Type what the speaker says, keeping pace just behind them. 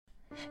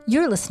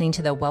You're listening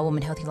to the Well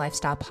Woman Healthy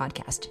Lifestyle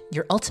Podcast,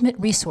 your ultimate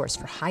resource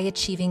for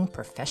high-achieving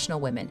professional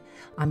women.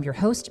 I'm your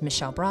host,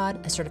 Michelle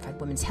Broad, a certified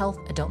women's health,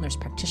 adult nurse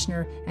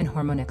practitioner, and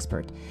hormone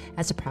expert.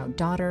 As a proud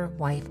daughter,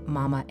 wife,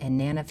 mama, and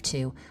nan of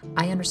two,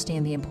 I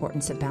understand the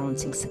importance of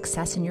balancing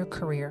success in your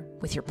career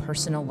with your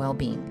personal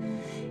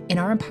well-being. In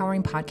our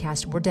empowering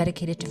podcast, we're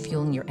dedicated to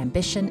fueling your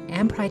ambition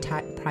and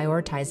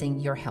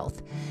prioritizing your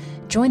health.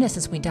 Join us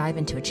as we dive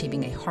into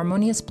achieving a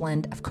harmonious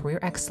blend of career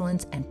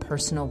excellence and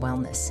personal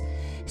wellness.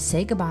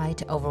 Say goodbye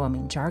to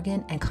overwhelming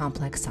jargon and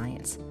complex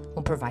science.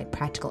 We'll provide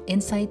practical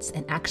insights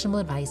and actionable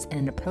advice in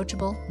an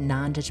approachable,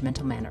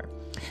 non-judgmental manner.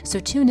 So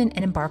tune in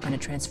and embark on a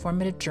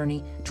transformative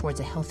journey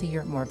towards a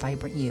healthier, more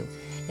vibrant you.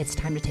 It's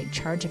time to take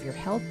charge of your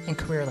health and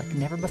career like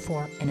never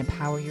before and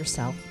empower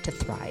yourself to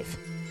thrive.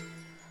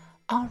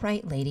 All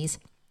right, ladies.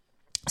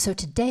 So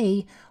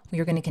today we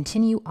are going to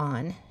continue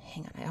on.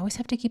 Hang on, I always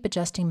have to keep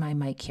adjusting my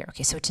mic here.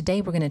 Okay, so today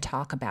we're going to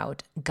talk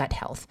about gut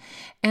health.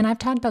 And I've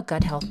talked about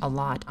gut health a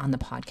lot on the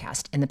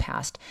podcast in the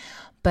past,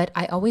 but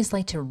I always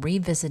like to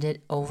revisit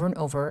it over and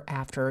over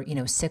after,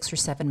 6 or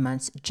 7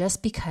 months,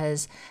 just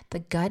because the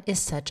gut is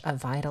such a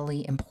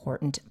vitally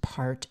important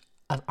part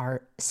of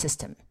our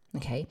system.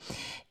 Okay,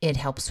 it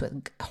helps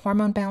with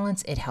hormone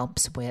balance, it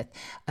helps with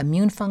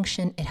immune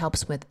function, it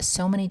helps with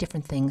so many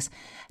different things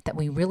that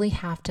we really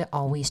have to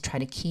always try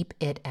to keep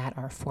it at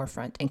our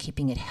forefront and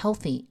keeping it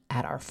healthy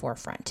at our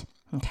forefront.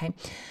 Okay,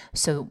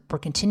 so we're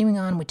continuing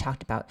on. We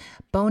talked about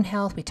bone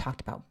health, we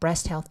talked about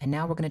breast health, and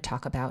now we're going to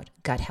talk about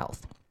gut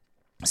health.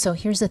 So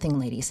here's the thing,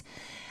 ladies.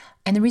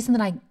 And the reason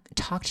that I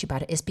talk to you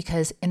about it is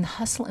because in the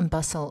hustle and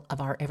bustle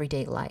of our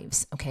everyday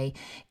lives, okay,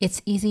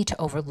 it's easy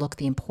to overlook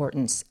the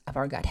importance of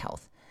our gut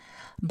health.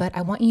 But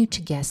I want you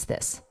to guess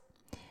this.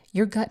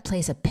 Your gut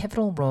plays a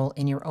pivotal role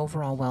in your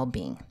overall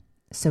well-being.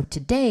 So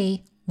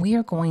today, we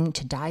are going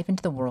to dive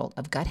into the world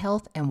of gut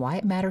health and why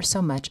it matters so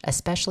much,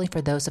 especially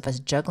for those of us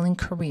juggling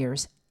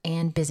careers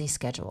and busy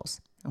schedules.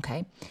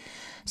 Okay?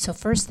 So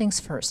first things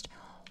first,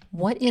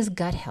 what is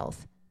gut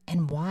health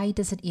and why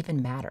does it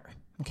even matter?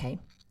 Okay?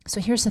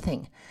 So here's the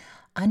thing.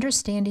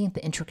 Understanding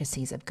the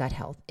intricacies of gut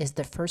health is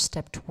the first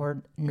step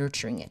toward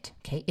nurturing it.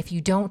 Okay? If you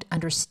don't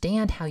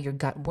understand how your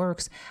gut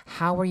works,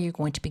 how are you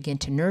going to begin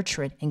to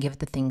nurture it and give it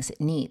the things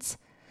it needs?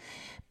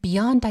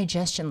 Beyond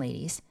digestion,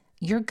 ladies,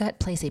 your gut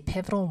plays a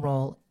pivotal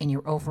role in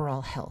your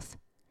overall health.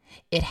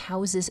 It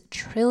houses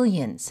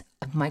trillions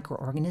of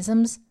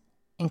microorganisms,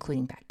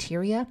 including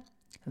bacteria,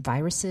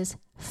 viruses,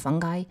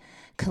 fungi,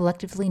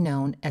 collectively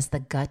known as the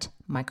gut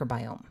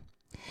microbiome.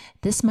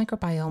 This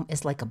microbiome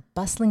is like a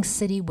bustling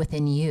city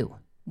within you,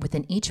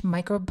 within each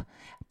microbe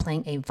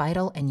playing a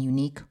vital and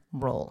unique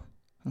role.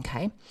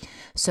 Okay?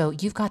 So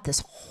you've got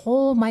this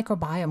whole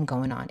microbiome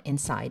going on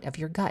inside of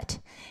your gut,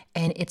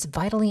 and it's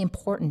vitally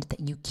important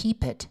that you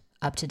keep it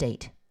up to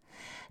date.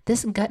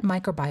 This gut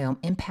microbiome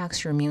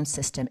impacts your immune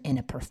system in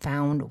a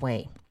profound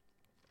way.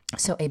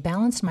 So a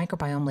balanced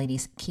microbiome,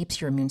 ladies, keeps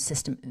your immune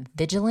system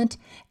vigilant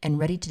and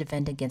ready to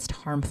defend against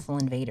harmful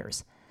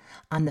invaders.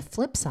 On the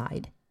flip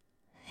side,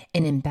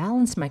 an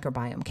imbalanced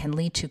microbiome can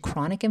lead to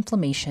chronic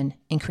inflammation,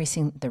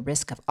 increasing the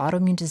risk of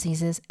autoimmune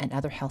diseases and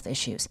other health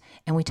issues.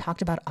 And we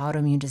talked about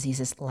autoimmune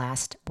diseases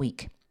last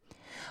week.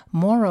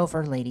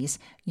 Moreover, ladies,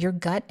 your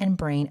gut and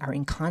brain are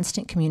in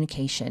constant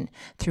communication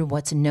through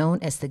what's known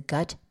as the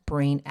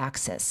gut-brain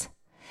axis.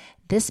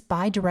 This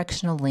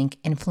bidirectional link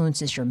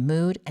influences your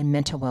mood and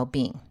mental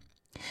well-being.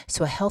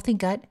 So a healthy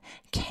gut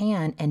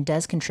can and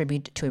does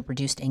contribute to a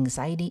reduced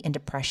anxiety and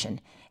depression,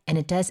 and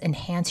it does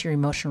enhance your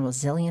emotional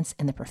resilience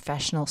in the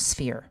professional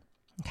sphere.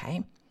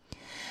 Okay?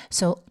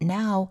 So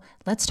now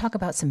let's talk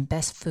about some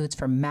best foods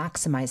for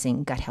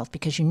maximizing gut health,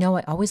 because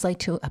I always like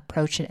to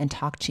approach it and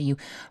talk to you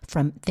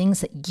from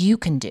things that you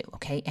can do,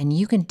 okay? And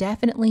you can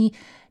definitely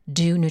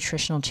do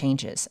nutritional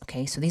changes,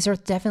 okay? So these are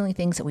definitely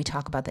things that we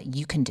talk about that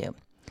you can do.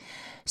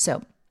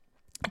 So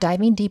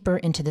diving deeper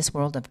into this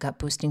world of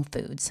gut-boosting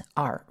foods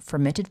are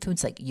fermented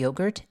foods like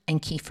yogurt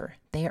and kefir.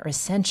 They are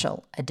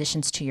essential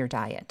additions to your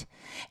diet.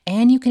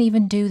 And you can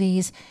even do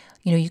these,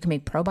 you can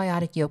make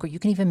probiotic yogurt. You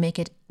can even make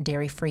it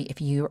dairy-free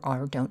if you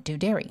don't do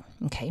dairy,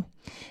 okay?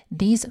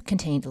 These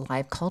contain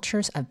live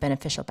cultures of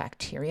beneficial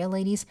bacteria,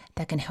 ladies,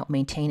 that can help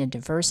maintain a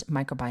diverse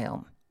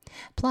microbiome.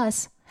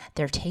 Plus,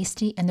 they're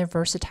tasty and they're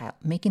versatile,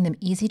 making them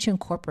easy to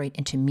incorporate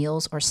into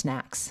meals or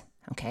snacks,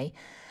 okay?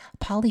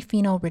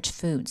 Polyphenol-rich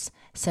foods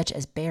such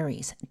as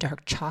berries,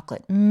 dark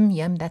chocolate,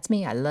 yum, that's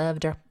me. I love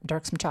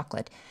dark some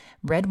chocolate.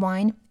 Red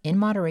wine in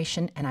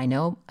moderation, and I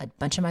know a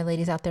bunch of my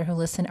ladies out there who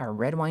listen are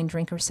red wine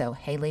drinkers, so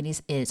hey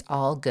ladies, it is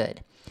all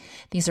good.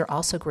 These are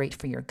also great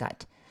for your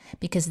gut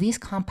because these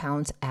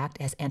compounds act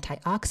as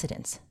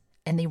antioxidants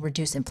and they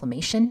reduce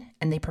inflammation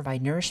and they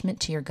provide nourishment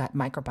to your gut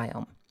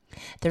microbiome.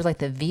 They're like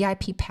the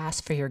VIP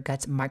pass for your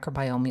gut's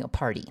microbiomal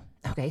party.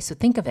 Okay, so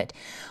think of it.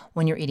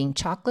 When you're eating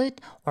chocolate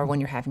or when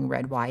you're having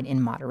red wine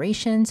in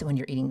moderation, so when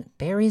you're eating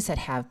berries that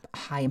have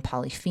high in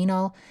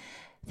polyphenol,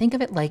 think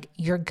of it like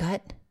your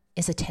gut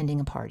is attending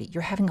a party.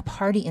 You're having a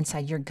party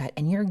inside your gut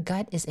and your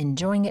gut is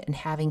enjoying it and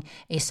having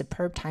a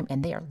superb time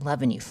and they are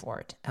loving you for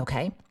it,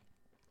 okay?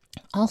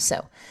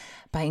 Also,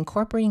 by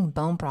incorporating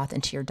bone broth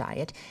into your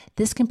diet,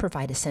 this can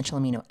provide essential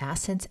amino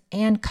acids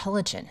and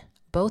collagen,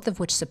 both of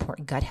which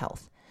support gut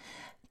health.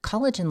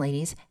 Collagen,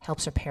 ladies,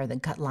 helps repair the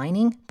gut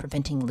lining,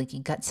 preventing leaky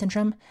gut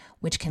syndrome,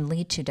 which can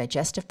lead to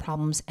digestive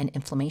problems and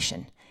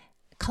inflammation.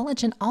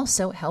 Collagen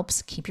also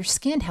helps keep your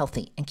skin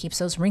healthy and keeps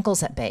those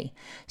wrinkles at bay.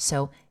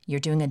 So you're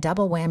doing a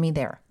double whammy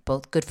there,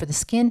 both good for the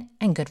skin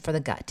and good for the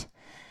gut.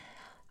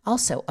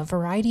 Also, a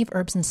variety of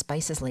herbs and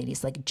spices,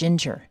 ladies, like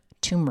ginger,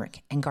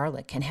 turmeric, and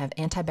garlic can have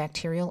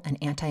antibacterial and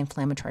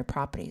anti-inflammatory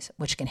properties,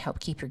 which can help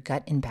keep your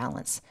gut in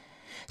balance.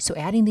 So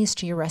adding these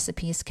to your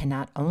recipes can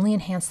not only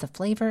enhance the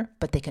flavor,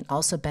 but they can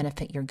also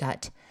benefit your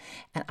gut.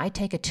 And I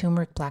take a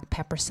turmeric black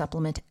pepper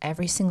supplement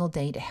every single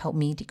day to help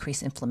me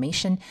decrease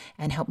inflammation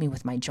and help me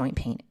with my joint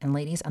pain. And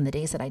ladies, on the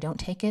days that I don't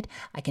take it,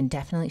 I can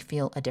definitely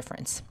feel a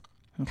difference.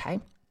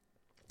 Okay?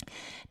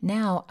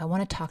 Now, I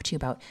want to talk to you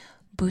about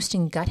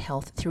boosting gut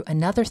health through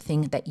another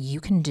thing that you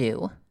can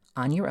do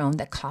on your own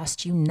that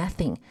costs you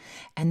nothing,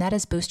 and that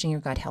is boosting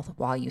your gut health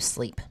while you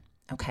sleep.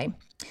 Okay?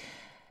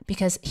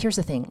 Because here's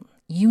the thing.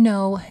 You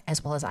know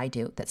as well as I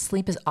do that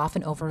sleep is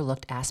often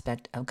overlooked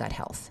aspect of gut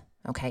health,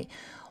 okay?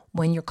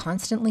 When you're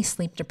constantly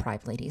sleep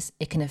deprived, ladies,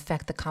 it can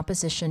affect the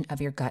composition of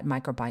your gut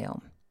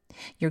microbiome.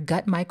 Your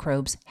gut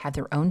microbes have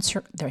their own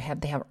they have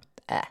their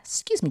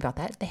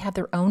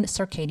own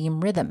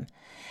circadian rhythm,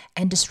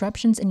 and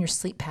disruptions in your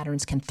sleep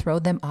patterns can throw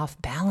them off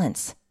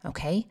balance,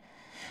 okay?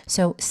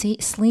 So see,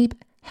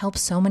 sleep helps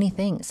so many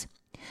things.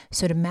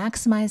 So to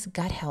maximize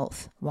gut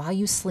health while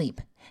you sleep,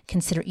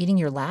 consider eating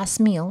your last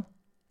meal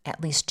at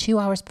least 2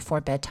 hours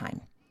before bedtime.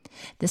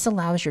 This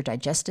allows your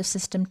digestive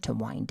system to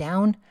wind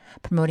down,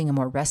 promoting a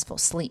more restful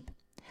sleep.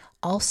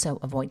 Also,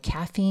 avoid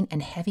caffeine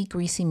and heavy,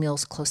 greasy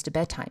meals close to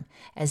bedtime,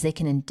 as they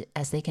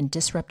can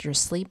disrupt your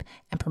sleep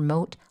and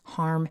promote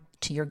harm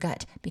to your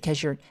gut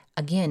because you're,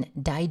 again,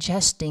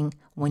 digesting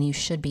when you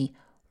should be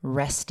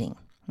resting,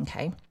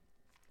 okay?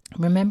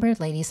 Remember,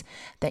 ladies,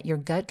 that your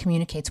gut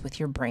communicates with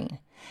your brain,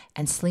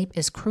 and sleep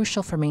is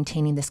crucial for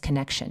maintaining this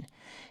connection.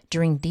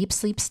 During deep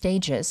sleep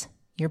stages,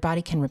 your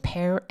body can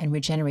repair and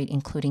regenerate,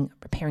 including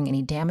repairing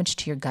any damage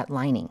to your gut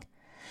lining.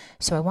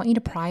 So I want you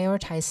to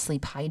prioritize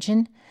sleep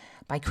hygiene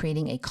by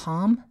creating a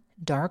calm,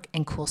 dark,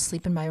 and cool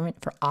sleep environment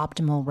for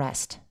optimal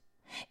rest.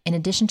 In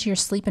addition to your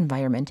sleep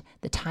environment,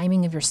 the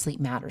timing of your sleep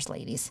matters,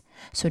 ladies.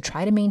 So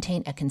try to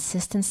maintain a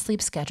consistent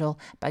sleep schedule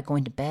by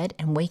going to bed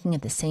and waking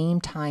at the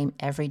same time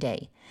every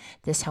day.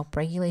 This helps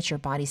regulate your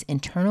body's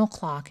internal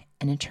clock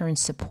and in turn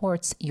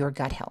supports your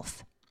gut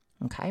health.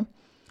 Okay?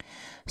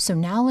 So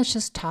now let's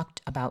just talk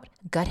about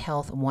Gut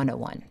Health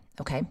 101,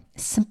 okay?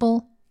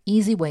 Simple,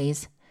 easy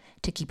ways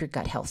to keep your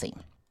gut healthy.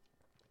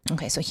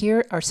 Okay, so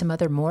here are some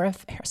other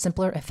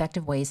simpler,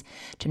 effective ways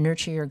to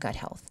nurture your gut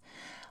health.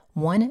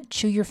 1,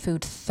 chew your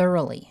food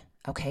thoroughly,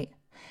 okay?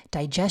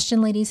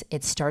 Digestion, ladies,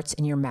 it starts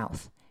in your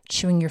mouth.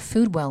 Chewing your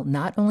food well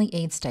not only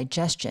aids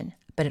digestion,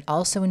 but it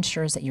also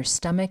ensures that your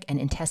stomach and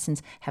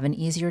intestines have an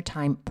easier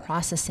time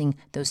processing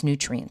those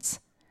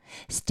nutrients.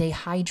 Stay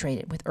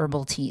hydrated with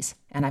herbal teas.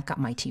 And I've got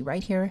my tea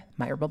right here,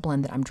 my herbal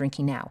blend that I'm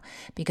drinking now.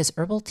 Because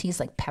herbal teas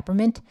like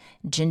peppermint,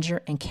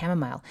 ginger, and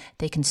chamomile,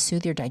 they can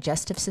soothe your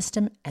digestive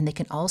system and they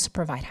can also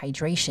provide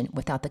hydration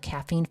without the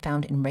caffeine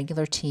found in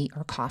regular tea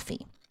or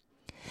coffee.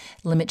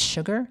 Limit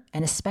sugar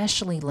and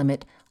especially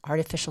limit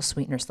artificial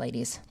sweeteners,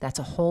 ladies. That's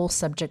a whole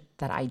subject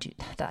that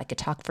I could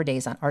talk for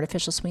days on.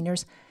 Artificial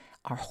sweeteners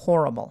are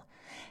horrible.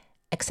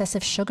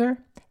 Excessive sugar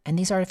and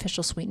these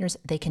artificial sweeteners,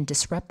 they can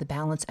disrupt the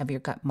balance of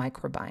your gut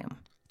microbiome.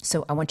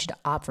 So I want you to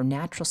opt for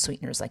natural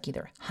sweeteners like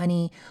either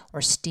honey or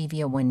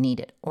stevia when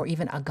needed, or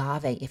even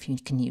agave if you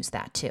can use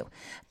that too.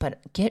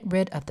 But get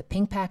rid of the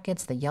pink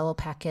packets, the yellow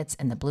packets,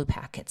 and the blue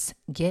packets.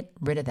 Get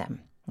rid of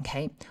them,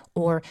 okay?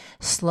 Or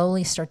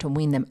slowly start to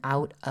wean them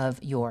out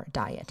of your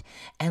diet.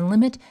 And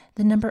limit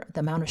the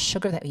amount of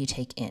sugar that you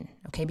take in,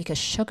 okay? Because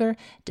sugar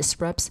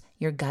disrupts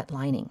your gut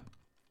lining.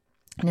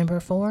 Number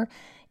 4,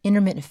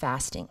 intermittent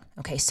fasting.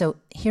 Okay, so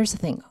here's the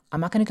thing.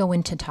 I'm not going to go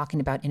into talking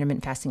about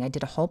intermittent fasting. I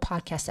did a whole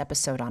podcast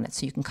episode on it,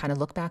 so you can kind of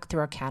look back through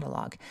our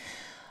catalog.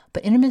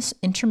 But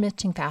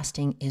intermittent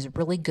fasting is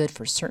really good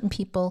for certain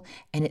people,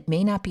 and it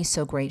may not be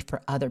so great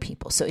for other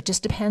people. So it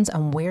just depends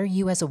on where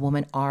you as a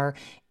woman are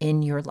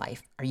in your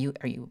life. Are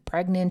you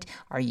pregnant?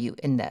 Are you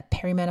in the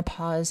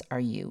perimenopause? Are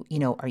you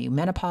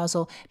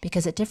menopausal?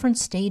 Because at different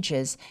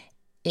stages,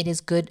 it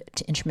is good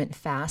to intermittent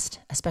fast,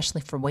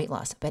 especially for weight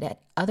loss. But at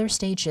other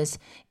stages,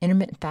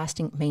 intermittent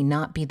fasting may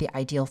not be the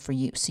ideal for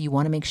you. So you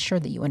want to make sure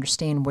that you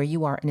understand where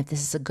you are and if this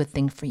is a good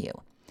thing for you.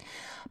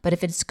 But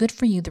if it's good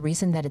for you, the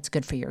reason that it's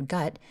good for your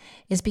gut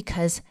is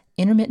because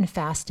intermittent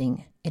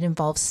fasting, it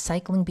involves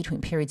cycling between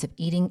periods of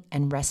eating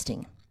and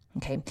resting.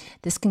 Okay,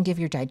 this can give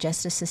your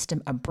digestive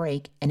system a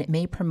break and it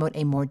may promote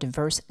a more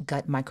diverse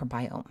gut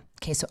microbiome.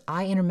 Okay, so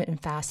I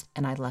intermittent fast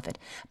and I love it,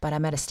 but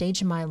I'm at a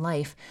stage in my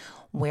life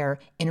where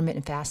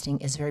intermittent fasting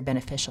is very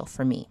beneficial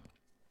for me.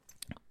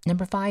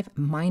 Number 5,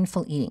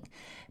 mindful eating.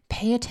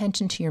 Pay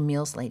attention to your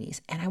meals,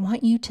 ladies, and I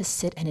want you to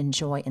sit and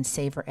enjoy and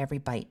savor every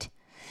bite.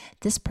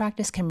 This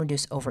practice can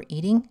reduce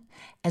overeating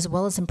as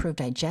well as improve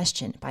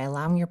digestion by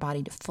allowing your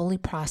body to fully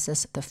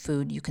process the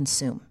food you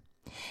consume.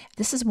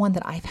 This is one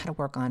that I've had to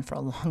work on for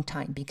a long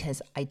time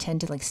because I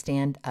tend to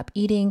stand up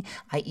eating.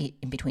 I eat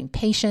in between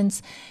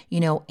patients,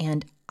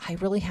 and I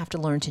really have to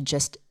learn to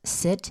just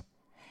sit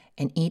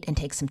and eat and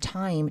take some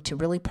time to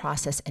really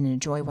process and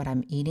enjoy what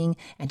I'm eating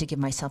and to give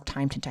myself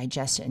time to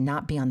digest it and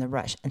not be on the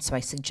rush. And so I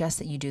suggest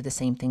that you do the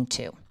same thing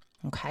too.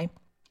 Okay?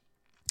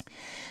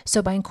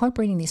 So by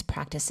incorporating these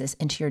practices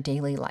into your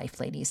daily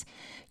life, ladies,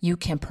 you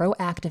can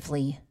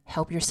proactively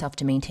help yourself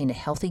to maintain a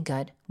healthy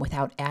gut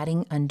without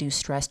adding undue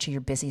stress to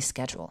your busy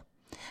schedule.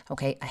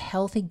 Okay? A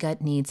healthy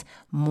gut needs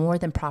more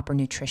than proper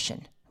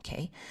nutrition.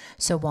 Okay,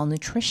 so while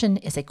nutrition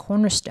is a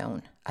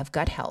cornerstone of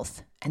gut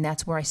health, and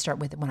that's where I start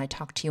with it when I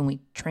talk to you and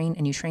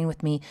you train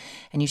with me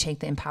and you take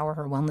the Empower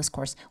Her Wellness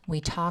course,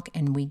 we talk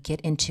and we get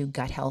into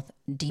gut health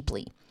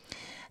deeply.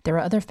 There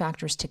are other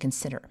factors to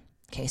consider.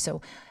 Okay,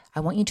 so I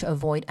want you to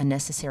avoid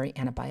unnecessary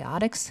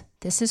antibiotics.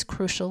 This is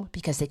crucial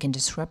because they can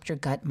disrupt your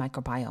gut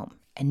microbiome.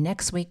 And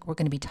next week, we're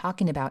going to be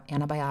talking about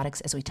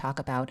antibiotics as we talk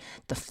about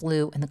the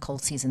flu and the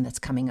cold season that's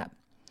coming up.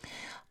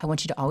 I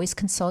want you to always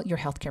consult your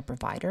healthcare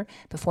provider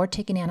before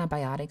taking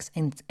antibiotics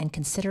and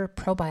consider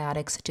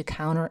probiotics to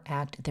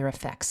counteract their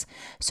effects.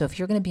 So if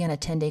you're going to be on a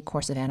 10-day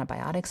course of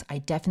antibiotics, I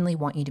definitely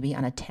want you to be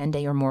on a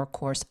 10-day or more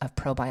course of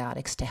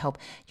probiotics to help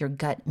your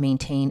gut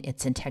maintain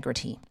its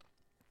integrity.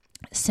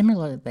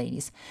 Similarly,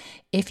 ladies,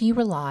 if you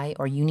rely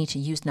or you need to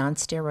use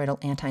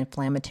non-steroidal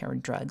anti-inflammatory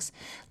drugs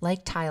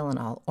like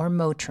Tylenol or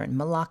Motrin,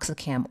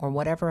 meloxicam, or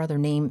whatever other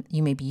name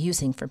you may be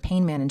using for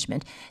pain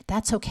management,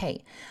 that's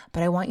okay.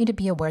 But I want you to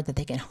be aware that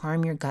they can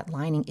harm your gut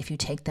lining if you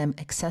take them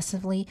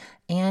excessively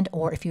and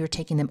or if you're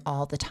taking them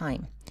all the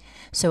time.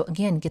 So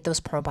again, get those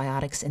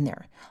probiotics in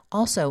there.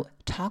 Also,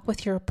 talk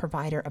with your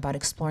provider about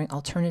exploring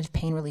alternative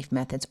pain relief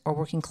methods or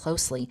working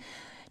closely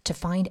to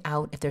find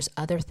out if there's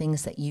other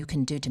things that you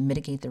can do to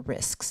mitigate the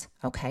risks,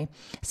 okay?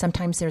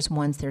 Sometimes there's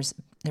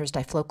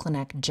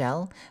difloclinac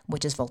gel,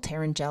 which is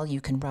Voltaren gel.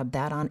 You can rub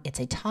that on. It's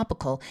a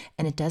topical,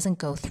 and it doesn't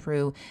go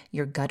through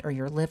your gut or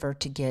your liver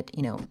to get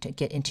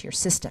into your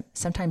system.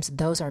 Sometimes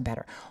those are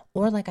better.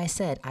 Or like I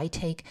said, I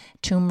take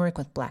turmeric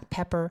with black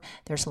pepper.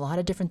 There's a lot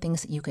of different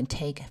things that you can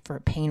take for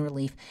pain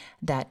relief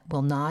that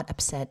will not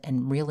upset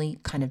and really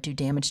kind of do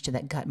damage to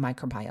that gut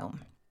microbiome.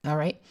 All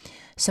right.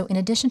 So in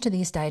addition to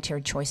these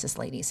dietary choices,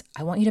 ladies,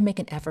 I want you to make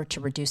an effort to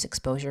reduce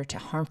exposure to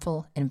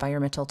harmful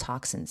environmental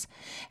toxins.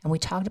 And we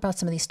talked about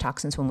some of these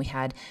toxins when we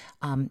had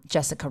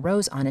Jessica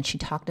Rose on, and she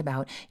talked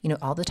about,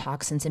 all the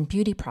toxins in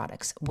beauty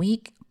products.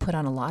 We put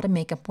on a lot of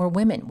makeup. We're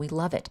women. We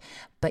love it.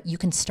 But you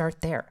can start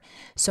there.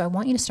 So I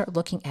want you to start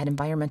looking at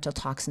environmental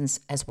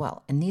toxins as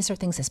well. And these are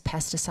things as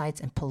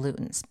pesticides and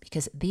pollutants,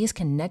 because these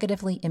can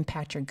negatively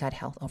impact your gut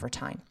health over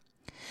time.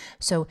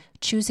 So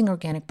choosing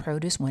organic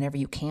produce whenever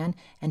you can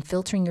and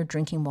filtering your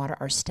drinking water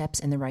are steps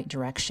in the right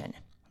direction.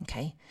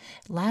 Okay.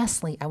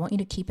 Lastly, I want you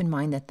to keep in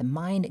mind that the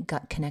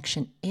mind-gut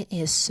connection, it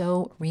is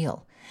so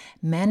real.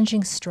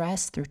 Managing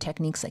stress through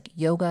techniques like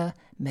yoga,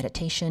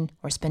 meditation,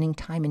 or spending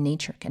time in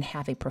nature can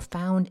have a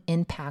profound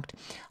impact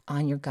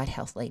on your gut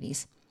health,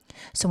 ladies.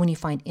 So when you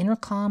find inner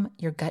calm,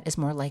 your gut is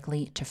more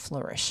likely to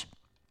flourish.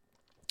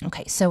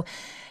 Okay, so,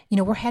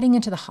 we're heading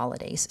into the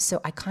holidays,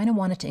 so I kind of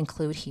wanted to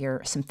include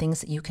here some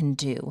things that you can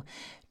do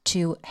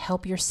to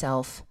help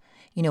yourself,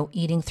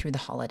 eating through the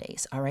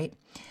holidays, all right?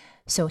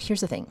 So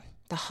here's the thing.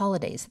 The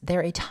holidays,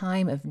 they're a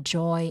time of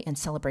joy and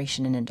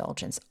celebration and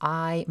indulgence.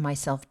 I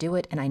myself do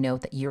it, and I know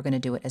that you're going to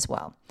do it as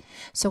well.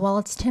 So while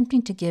it's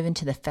tempting to give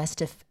into the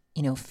festive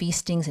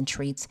feastings and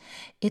treats,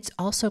 it's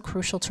also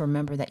crucial to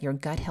remember that your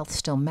gut health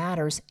still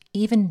matters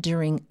even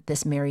during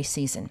this merry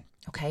season,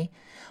 okay?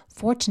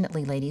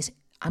 Fortunately, ladies,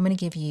 I'm going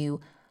to give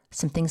you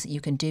some things that you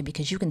can do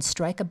because you can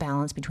strike a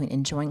balance between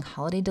enjoying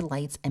holiday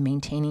delights and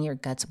maintaining your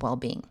gut's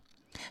well-being.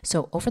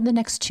 So over the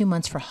next 2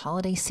 months for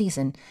holiday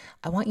season,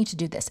 I want you to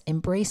do this.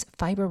 Embrace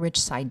fiber-rich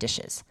side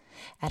dishes.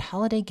 At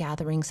holiday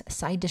gatherings,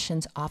 side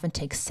dishes often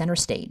take center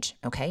stage,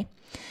 okay?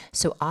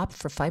 So opt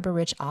for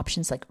fiber-rich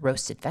options like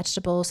roasted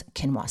vegetables,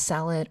 quinoa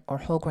salad, or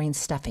whole grain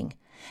stuffing,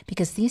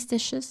 because these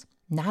dishes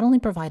not only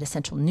provide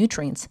essential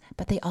nutrients,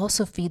 but they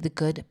also feed the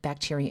good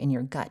bacteria in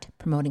your gut,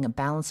 promoting a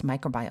balanced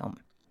microbiome.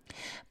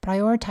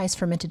 Prioritize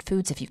fermented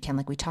foods if you can,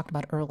 like we talked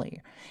about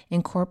earlier.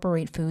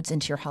 Incorporate foods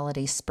into your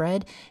holiday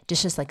spread.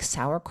 Dishes like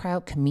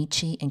sauerkraut,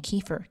 kimchi, and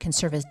kefir can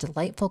serve as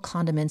delightful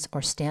condiments or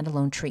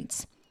standalone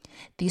treats.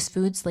 These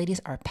foods, ladies,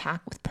 are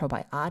packed with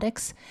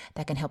probiotics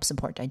that can help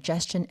support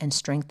digestion and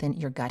strengthen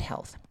your gut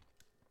health.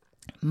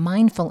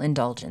 Mindful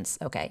indulgence,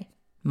 okay?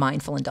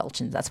 Mindful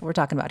indulgence, that's what we're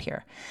talking about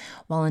here.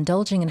 While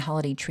indulging in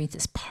holiday treats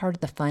is part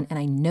of the fun, and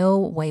I no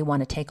way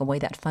want to take away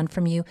that fun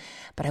from you,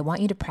 but I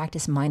want you to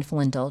practice mindful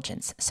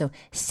indulgence. So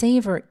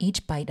savor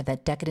each bite of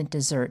that decadent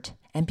dessert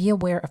and be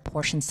aware of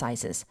portion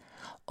sizes.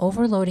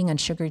 Overloading on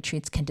sugary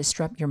treats can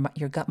disrupt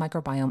your gut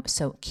microbiome,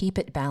 so keep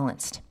it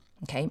balanced,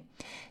 okay?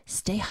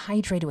 Stay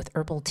hydrated with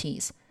herbal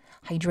teas.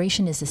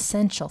 Hydration is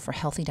essential for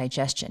healthy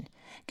digestion.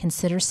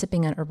 Consider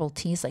sipping on herbal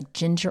teas like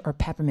ginger or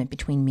peppermint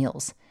between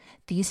meals.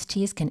 These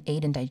teas can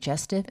aid in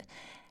digestion,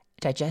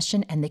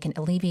 and they can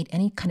alleviate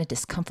any kind of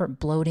discomfort,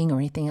 bloating, or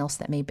anything else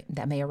that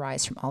may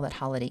arise from all that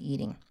holiday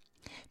eating.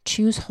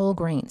 Choose whole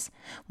grains.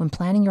 When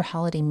planning your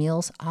holiday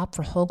meals, opt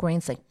for whole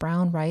grains like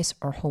brown rice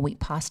or whole wheat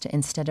pasta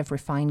instead of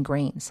refined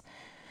grains.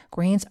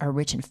 Grains are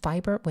rich in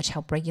fiber, which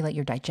help regulate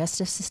your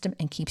digestive system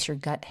and keeps your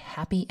gut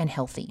happy and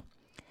healthy.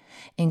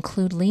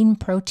 Include lean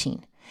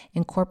protein.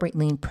 Incorporate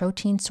lean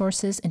protein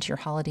sources into your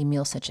holiday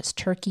meals such as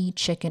turkey,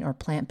 chicken, or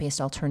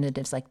plant-based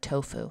alternatives like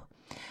tofu.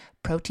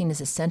 Protein is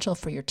essential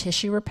for your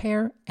tissue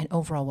repair and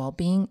overall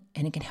well-being,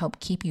 and it can help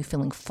keep you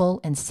feeling full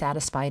and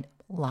satisfied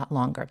a lot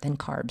longer than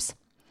carbs.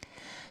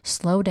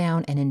 Slow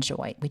down and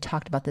enjoy. We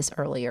talked about this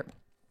earlier.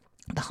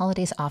 The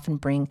holidays often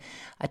bring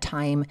a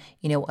time,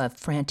 of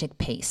frantic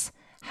pace.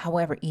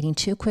 However, eating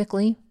too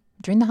quickly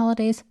during the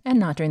holidays and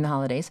not during the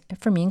holidays,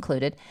 for me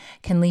included,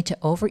 can lead to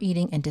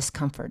overeating and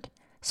discomfort.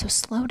 So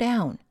slow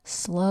down,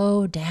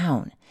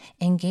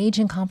 engage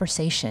in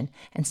conversation,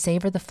 and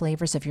savor the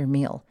flavors of your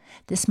meal.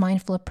 This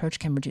mindful approach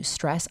can reduce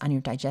stress on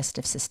your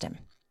digestive system.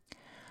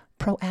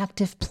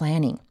 Proactive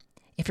planning.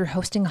 If you're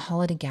hosting a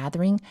holiday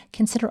gathering,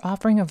 consider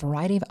offering a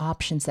variety of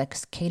options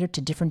that cater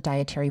to different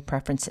dietary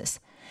preferences.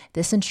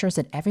 This ensures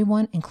that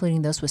everyone,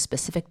 including those with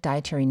specific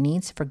dietary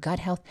needs for gut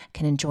health,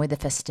 can enjoy the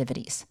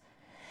festivities.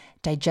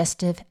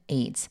 Digestive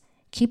aids.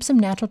 Keep some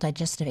natural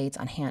digestive aids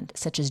on hand,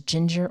 such as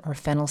ginger or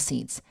fennel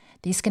seeds.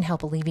 These can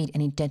help alleviate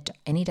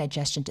any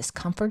digestion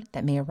discomfort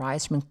that may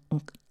arise from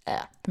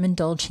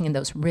indulging in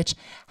those rich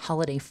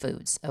holiday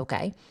foods,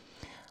 okay?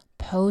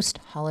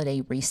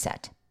 Post-holiday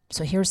reset.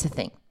 So here's the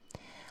thing.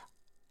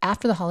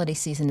 After the holiday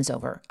season is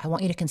over, I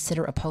want you to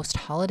consider a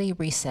post-holiday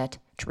reset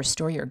to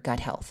restore your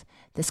gut health.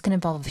 This can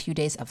involve a few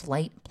days of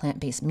light,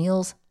 plant-based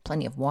meals,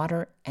 plenty of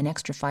water, and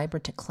extra fiber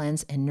to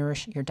cleanse and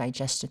nourish your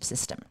digestive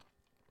system.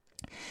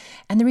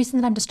 And the reason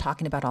that I'm just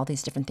talking about all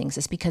these different things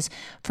is because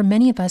for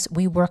many of us,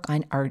 we work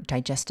on our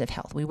digestive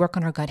health. We work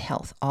on our gut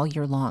health all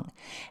year long.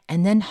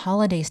 And then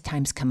holidays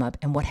times come up,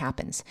 and what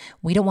happens?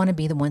 We don't want to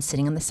be the one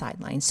sitting on the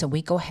sidelines, so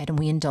we go ahead and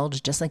we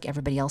indulge just like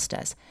everybody else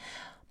does.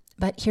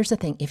 But here's the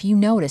thing. If you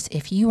notice,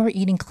 if you are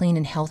eating clean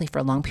and healthy for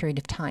a long period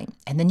of time,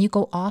 and then you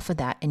go off of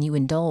that and you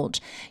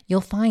indulge,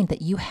 you'll find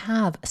that you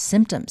have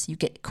symptoms. You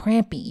get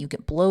crampy, you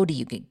get bloated,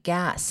 you get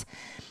gas.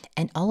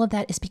 And all of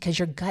that is because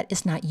your gut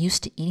is not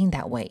used to eating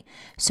that way.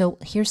 So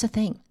here's the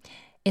thing.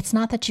 It's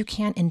not that you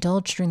can't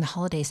indulge during the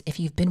holidays if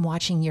you've been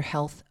watching your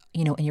health,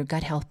 and your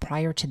gut health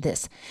prior to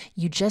this.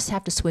 You just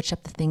have to switch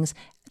up the things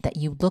that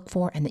you look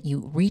for and that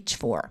you reach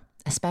for,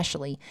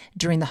 especially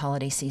during the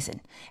holiday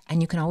season.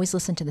 And you can always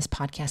listen to this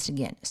podcast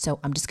again.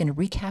 So I'm just going to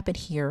recap it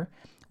here,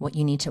 what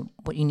you need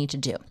to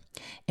do.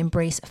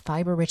 Embrace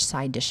fiber-rich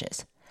side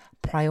dishes.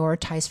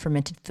 Prioritize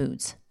fermented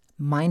foods.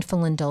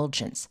 Mindful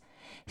indulgence.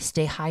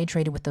 Stay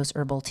hydrated with those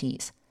herbal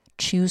teas.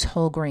 Choose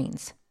whole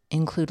grains.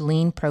 Include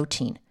lean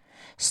protein.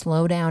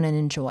 Slow down and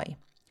enjoy.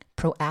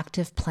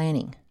 Proactive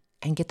planning.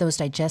 And get those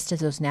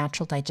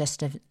natural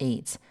digestive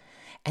aids.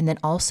 And then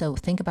also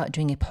think about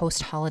doing a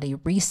post-holiday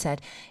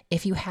reset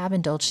if you have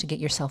indulged to get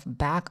yourself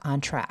back on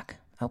track,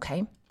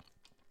 okay?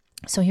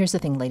 So here's the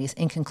thing, ladies,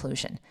 in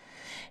conclusion.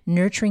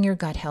 Nurturing your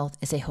gut health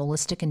is a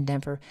holistic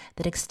endeavor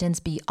that extends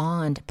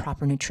beyond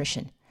proper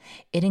nutrition.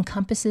 It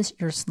encompasses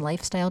your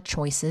lifestyle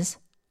choices,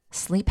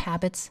 sleep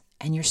habits,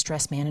 and your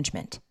stress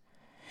management.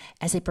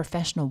 As a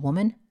professional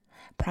woman,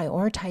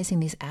 prioritizing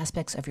these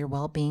aspects of your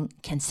well-being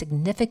can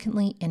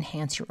significantly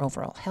enhance your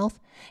overall health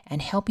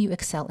and help you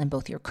excel in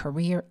both your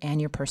career and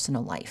your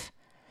personal life.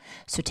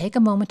 So take a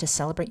moment to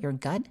celebrate your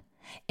gut.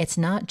 It's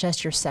not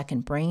just your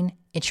second brain,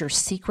 it's your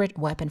secret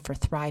weapon for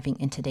thriving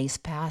in today's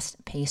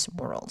fast-paced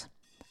world.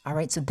 All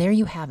right, so there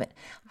you have it.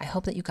 I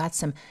hope that you got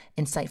some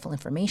insightful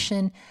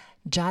information,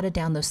 jotted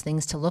down those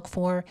things to look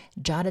for,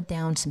 jotted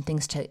down some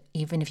things to,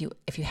 even if you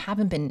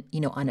haven't been,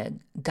 on a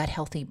gut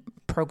healthy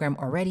program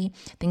already,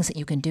 things that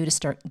you can do to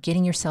start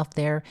getting yourself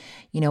there,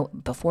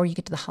 before you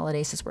get to the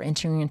holidays as we're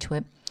entering into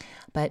it.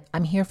 But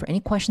I'm here for any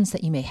questions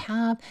that you may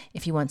have.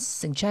 If you want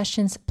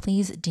suggestions,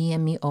 please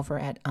DM me over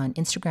on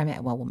Instagram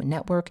at Well Woman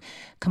Network.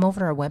 Come over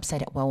to our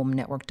website at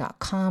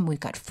wellwomannetwork.com. We've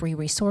got free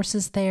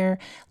resources there.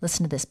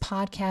 Listen to this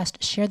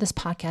podcast. Share this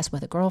podcast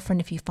with a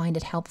girlfriend if you find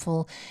it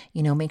helpful.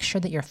 Make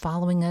sure that you're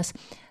following us.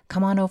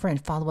 Come on over and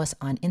follow us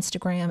on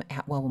Instagram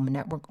at Well Woman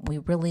Network. We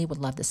really would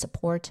love the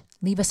support.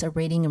 Leave us a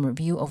rating and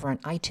review over on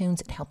iTunes.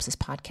 It helps this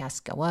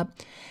podcast go up.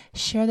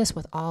 Share this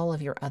with all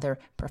of your other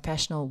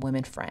professional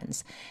women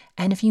friends.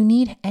 And if you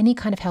need any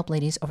kind of help,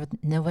 ladies, over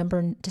November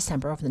and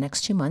December, over the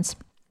next 2 months,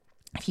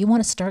 if you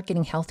want to start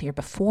getting healthier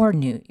before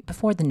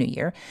the new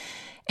year,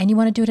 and you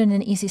want to do it in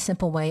an easy,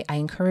 simple way, I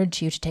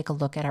encourage you to take a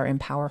look at our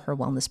Empower Her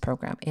Wellness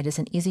program. It is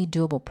an easy,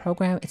 doable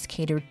program. It's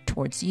catered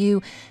towards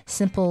you.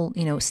 Simple,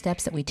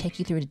 steps that we take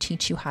you through to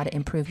teach you how to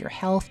improve your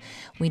health.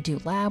 We do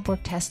lab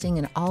work, testing,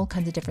 and all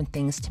kinds of different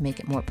things to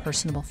make it more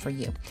personable for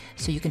you.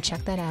 So you can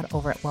check that out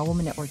over at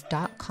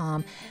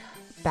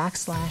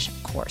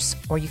wellwomannetwork.com/course,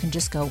 or you can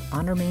just go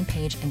on our main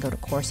page and go to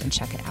course and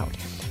check it out.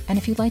 And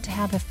if you'd like to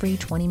have a free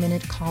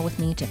 20-minute call with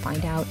me to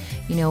find out,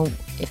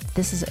 if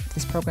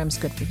this program is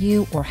good for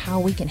you or how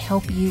we can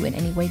help you in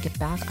any way get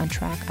back on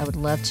track, I would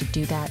love to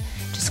do that.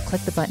 Just click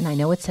the button. I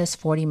know it says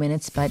 40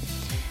 minutes, but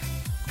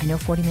I know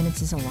 40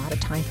 minutes is a lot of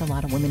time for a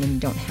lot of women and you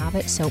don't have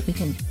it, so we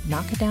can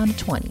knock it down to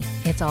 20.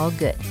 It's all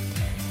good.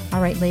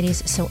 All right,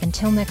 ladies, so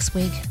until next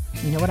week,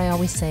 you know what I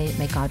always say,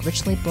 may God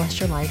richly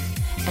bless your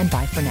life, and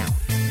bye for now.